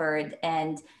discovered,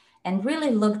 and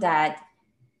really looked at,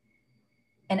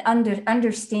 and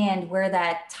understand where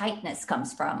that tightness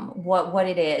comes from, what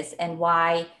it is, and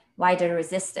why the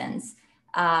resistance.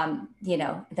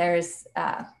 There's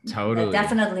that Totally.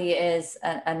 definitely is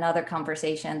another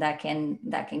conversation that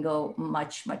can go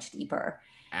much deeper.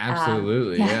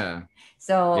 Absolutely. Yeah. Yeah.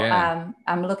 So Yeah.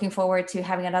 I'm looking forward to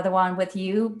having another one with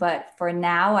you. But for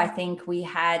now, I think we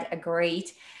had a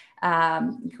great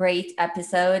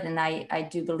episode, and I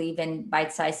do believe in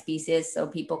bite-sized pieces, so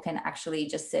people can actually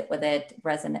just sit with it,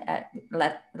 resonate,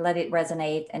 let it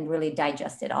resonate, and really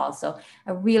digest it all. So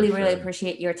I For really sure.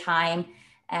 appreciate your time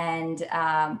and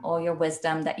all your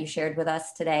wisdom that you shared with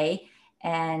us today.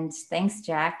 And thanks,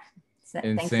 Jack.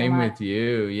 And Thanks so same much. with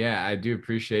you. Yeah, I do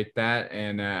appreciate that.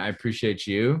 And I appreciate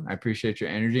you. I appreciate your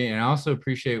energy. And I also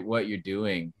appreciate what you're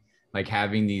doing. Like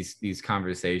having these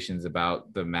conversations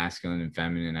about the masculine and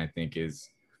feminine, I think is,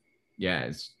 yeah,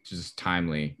 it's just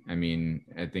timely. I mean,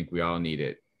 I think we all need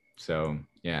it. So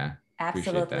yeah,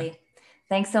 appreciate that. Absolutely.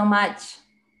 Thanks so much.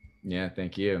 Yeah,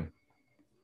 thank you.